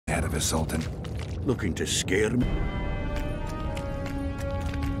us, Zoltan. Looking to scare me?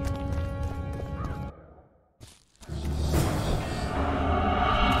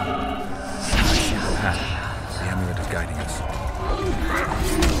 The amulet is guiding us.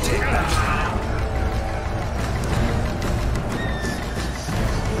 Take that.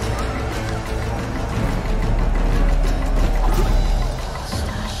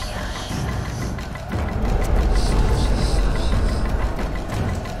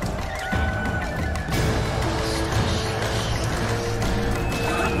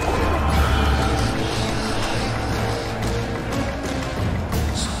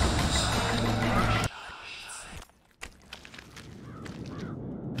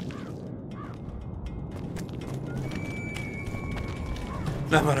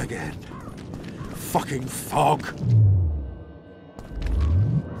 Never again. Fucking fog.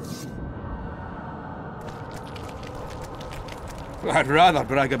 I'd rather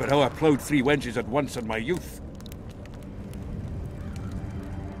brag about how I ploughed 3 wenches at once in my youth.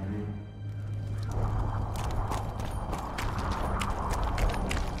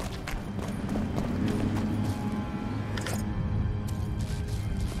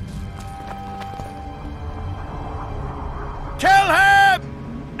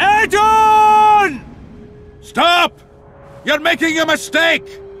 Stop! You're making a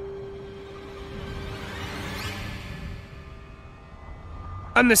mistake!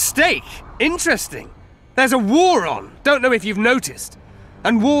 A mistake? Interesting. There's a war on, don't know if you've noticed.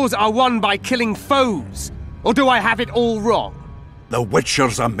 And wars are won by killing foes. Or do I have it all wrong? The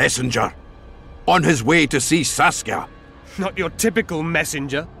Witcher's a messenger. On his way to see Saskia. Not your typical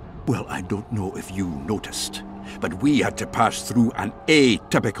messenger. Well, I don't know if you noticed, but we had to pass through an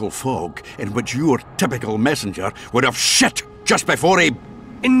atypical fog in which your typical messenger would have shit just before he...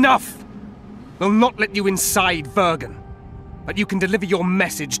 Enough! We'll not let you inside Vergen. But you can deliver your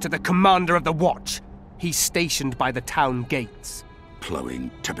message to the commander of the Watch. He's stationed by the town gates.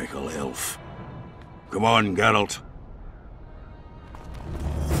 Ploughing typical elf. Come on, Geralt.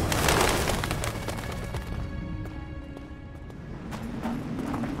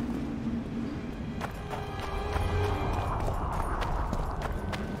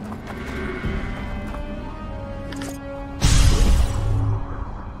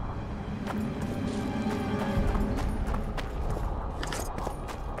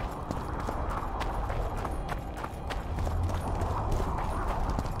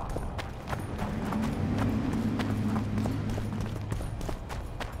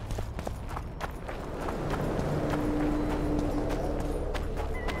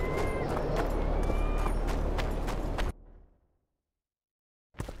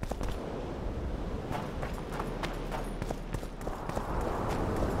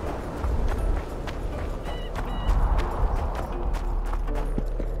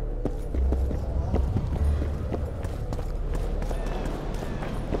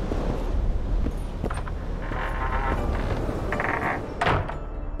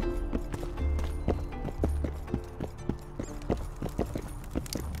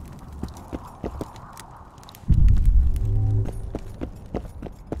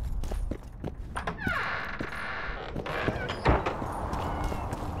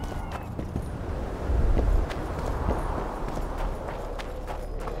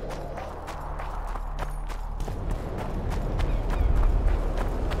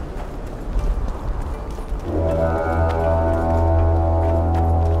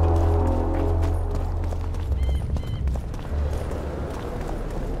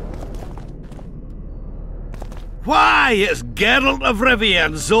 Why, it's Geralt of Rivia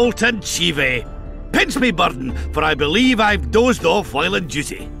and Zoltan Chive. Pinch me, burden, for I believe I've dozed off while on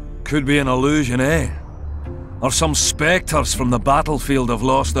duty. Could be an illusion, eh? Or some spectres from the battlefield have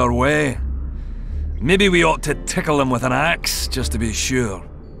lost their way. Maybe we ought to tickle them with an axe, just to be sure.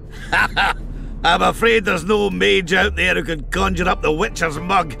 I'm afraid there's no mage out there who can conjure up the Witcher's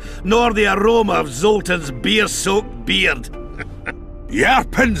mug, nor the aroma of Zoltan's beer-soaked beard.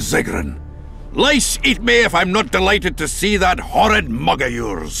 Yarpen Zigrin! Lice eat me if I'm not delighted to see that horrid mug of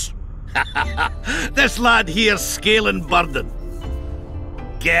yours. This lad here's scaling burden.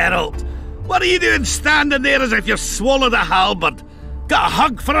 Geralt, what are you doing standing there as if you've swallowed a halberd? Got a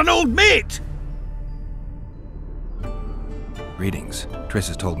hug for an old mate? Greetings. Triss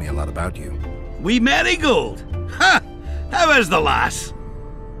has told me a lot about you. Wee Marigold? Ha! How is the lass?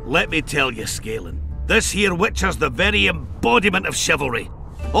 Let me tell you, Scaling, this here Witcher's the very embodiment of chivalry.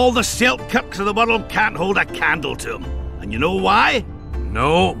 All the Selkirks of the world can't hold a candle to him. And you know why?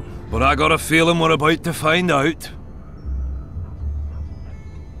 No, but I got a feeling we're about to find out.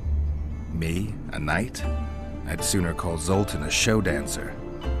 Me? A knight? I'd sooner call Zoltan a show dancer.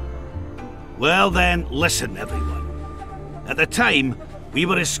 Well then, listen everyone. At the time, we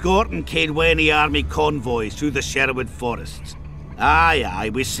were escorting Caedwene army convoys through the Sherwood forests.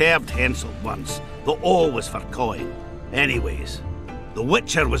 Aye, we served Henselt once, though always for coin. Anyways, the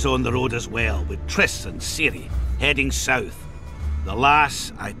Witcher was on the road as well, with Triss and Ciri, heading south. The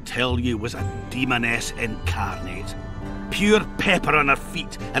lass, I tell you, was a demoness incarnate. Pure pepper on her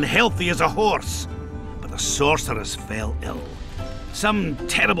feet, and healthy as a horse. But the sorceress fell ill. Some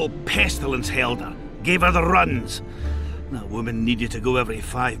terrible pestilence held her, gave her the runs. That woman needed to go every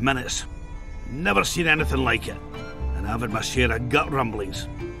 5 minutes. Never seen anything like it, and I've had my share of gut rumblings.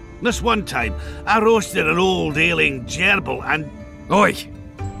 This one time, I roasted an old ailing gerbil and... Oi!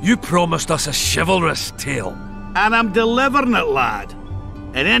 You promised us a chivalrous tale. And I'm delivering it, lad.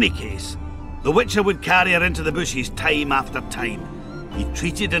 In any case, the Witcher would carry her into the bushes time after time. He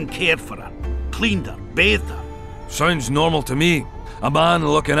treated and cared for her, cleaned her, bathed her. Sounds normal to me. A man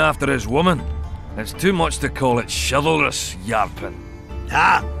looking after his woman. It's too much to call it chivalrous, yarpin.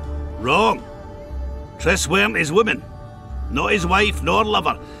 Ah, wrong. Triss weren't his woman. Not his wife nor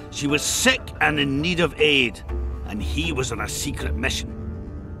lover. She was sick and in need of aid, and he was on a secret mission.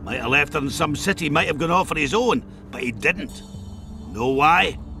 Might have left her in some city, might have gone off on his own, but he didn't. Know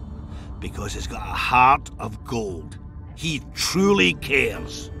why? Because he's got a heart of gold. He truly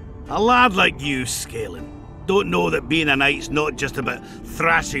cares. A lad like you, Scalen, don't know that being a knight's not just about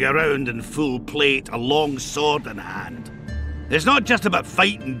thrashing around in full plate, a long sword in hand. It's not just about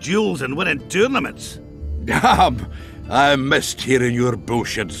fighting duels and winning tournaments. Damn! I missed hearing your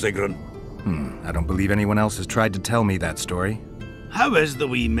bullshit, Zigran. I don't believe anyone else has tried to tell me that story. How is the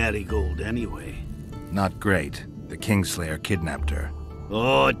wee Marigold, anyway? Not great. The Kingslayer kidnapped her.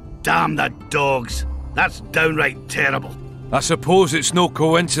 Oh, damn the dogs! That's downright terrible. I suppose it's no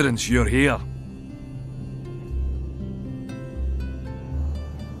coincidence you're here.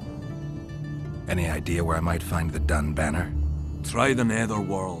 Any idea where I might find the Dun banner? Try the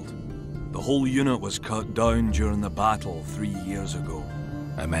Netherworld. The whole unit was cut down during the battle 3 years ago.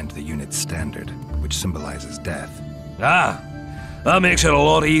 I meant the unit's standard, which symbolizes death. Ah, that makes it a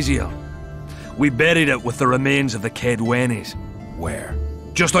lot easier. We buried it with the remains of the Caedwenes. Where?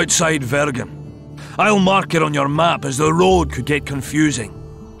 Just outside Vergen. I'll mark it on your map as the road could get confusing.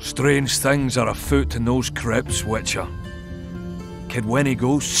 Strange things are afoot in those crypts, Witcher. Caedwene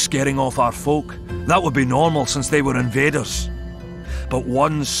ghosts scaring off our folk. That would be normal since they were invaders. But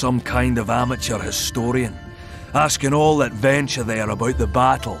one's some kind of amateur historian, asking all that venture there about the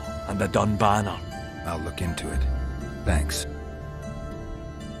battle and the Dun banner. I'll look into it. Thanks.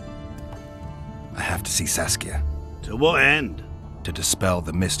 I have to see Saskia. To what end? To dispel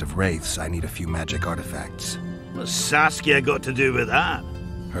the mist of wraiths, I need a few magic artifacts. What's Saskia got to do with that?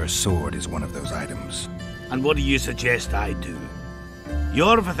 Her sword is one of those items. And what do you suggest I do?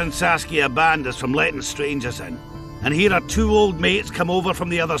 Yorvith and Saskia banned us from letting strangers in, and here are 2 old mates come over from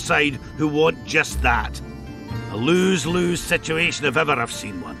the other side who want just that. A lose-lose situation if ever I've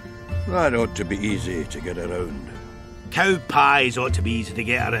seen one. That ought to be easy to get around. Cow pies ought to be easy to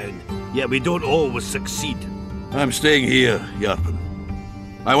get around, yet we don't always succeed. I'm staying here, Yarpen.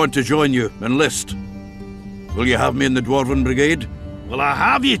 I want to join you, enlist. Will you have me in the Dwarven Brigade? Will I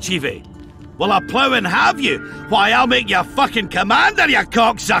have you, Chiefy? Will I plough and have you? Why, I'll make you a fucking commander, you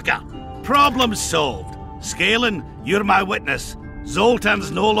cocksucker! Problem solved. Scalen, you're my witness.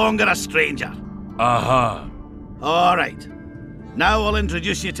 Zoltan's no longer a stranger. Aha. All right. Now I'll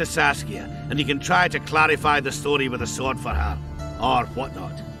introduce you to Saskia, and you can try to clarify the story with a sword for her. Or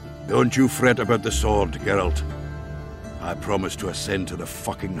whatnot. Don't you fret about the sword, Geralt. I promise to ascend to the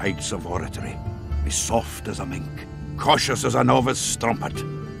fucking heights of oratory. Be soft as a mink, cautious as a novice strumpet.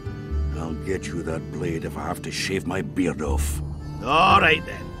 I'll get you that blade if I have to shave my beard off. All right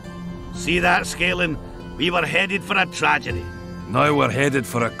then. See that, Scalen? We were headed for a tragedy. Now we're headed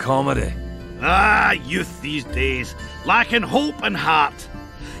for a comedy. Ah, youth these days, lacking hope and heart.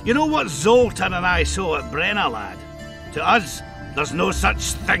 You know what Zoltan and I saw at Brenna, lad? To us, there's no such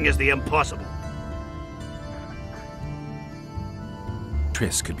thing as the impossible.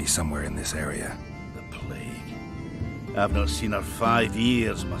 Triss could be somewhere in this area. The plague. I've not seen her 5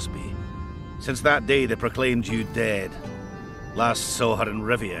 years, must be. Since that day they proclaimed you dead. Last saw her in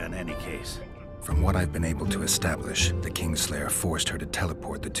Rivia, in any case. From what I've been able to establish, the Kingslayer forced her to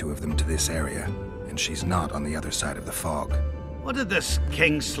teleport the 2 of them to this area, and she's not on the other side of the fog. What did this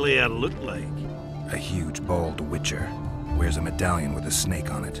Kingslayer look like? A huge, bald witcher. Wears a medallion with a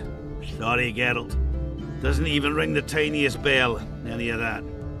snake on it. Sorry, Geralt. Doesn't even ring the tiniest bell, any of that.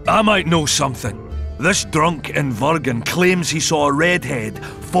 I might know something. This drunk in Vergen claims he saw a redhead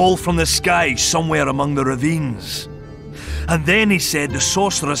fall from the sky somewhere among the ravines. And then he said the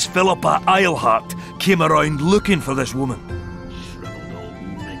sorceress Philippa Eilhart came around looking for this woman. Shriveled old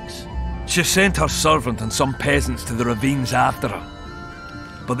minx. She sent her servant and some peasants to the ravines after her.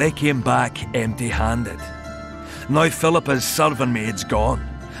 But they came back empty-handed. Now Philippa's servant maid's gone,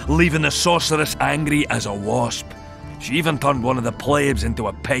 leaving the sorceress angry as a wasp. She even turned one of the plebs into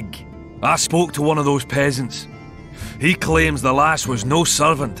a pig. I spoke to one of those peasants. He claims the lass was no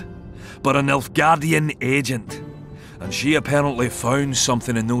servant, but an Nilfgaardian agent. And she apparently found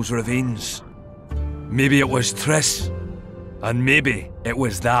something in those ravines. Maybe it was Triss. And maybe it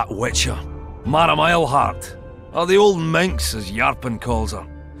was that witcher. Madame Eilhart, or the old minx as Yarpen calls her,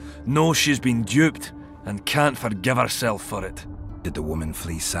 knows she's been duped and can't forgive herself for it. Did the woman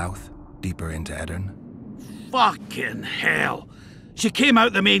flee south, deeper into Edirn? Fucking hell! She came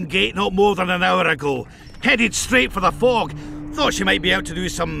out the main gate not more than an hour ago, headed straight for the fog. Thought she might be out to do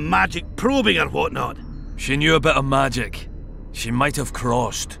some magic probing or whatnot. She knew a bit of magic. She might have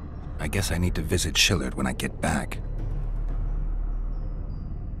crossed. I guess I need to visit Shillard when I get back.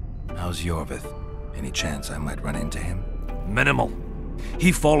 How's Yorvith? Any chance I might run into him? Minimal.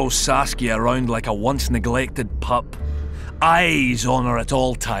 He follows Saskia around like a once-neglected pup. Eyes on her at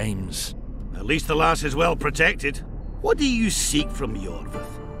all times. At least the lass is well protected. What do you seek from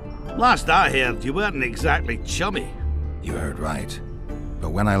Yorvith? Last I heard, you weren't exactly chummy. You heard right.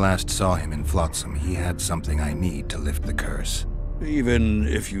 But when I last saw him in Flotsam, he had something I need to lift the curse. Even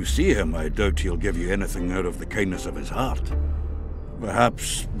if you see him, I doubt he'll give you anything out of the kindness of his heart.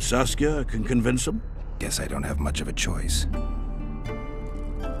 Perhaps Saskia can convince him? Guess I don't have much of a choice.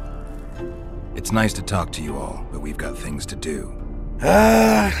 It's nice to talk to you all, but we've got things to do.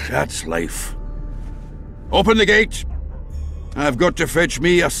 Ah, that's life. Open the gate. I've got to fetch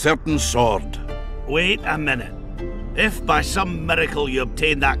me a certain sword. Wait a minute. If by some miracle you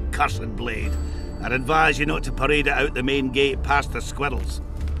obtain that cursed blade, I'd advise you not to parade it out the main gate past the squirrels.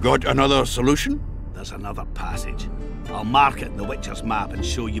 Got another solution? There's another passage. I'll mark it in the Witcher's map and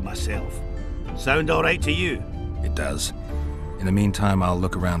show you myself. Sound all right to you? It does. In the meantime, I'll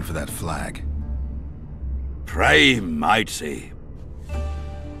look around for that flag. Prime, I'd say.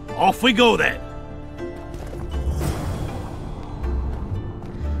 Off we go then.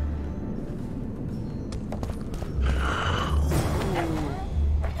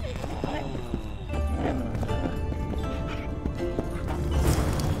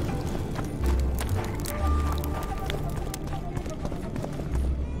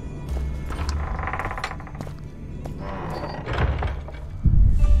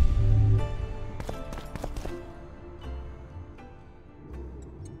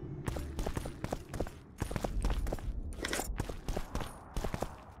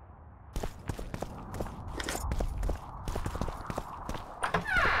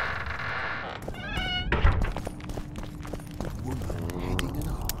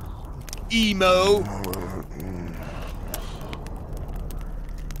 Emo.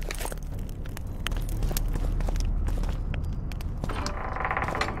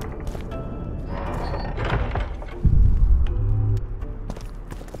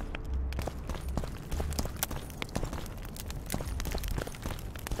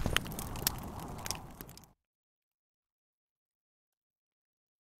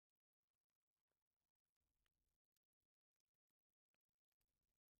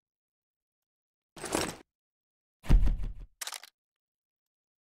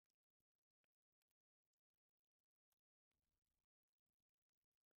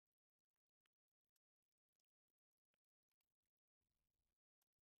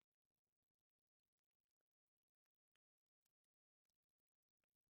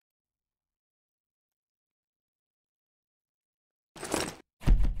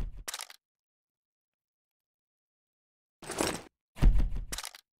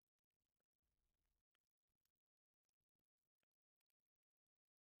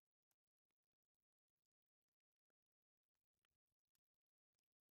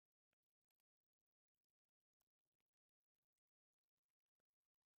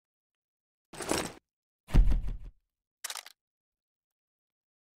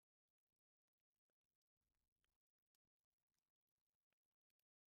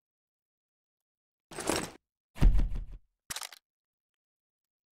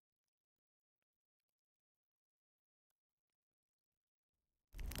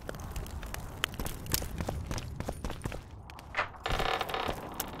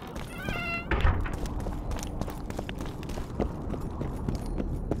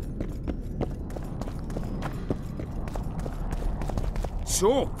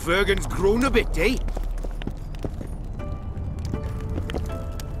 So, Vergen's grown a bit, eh?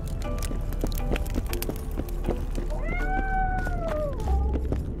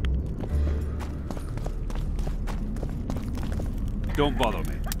 don't bother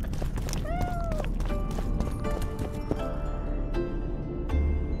me.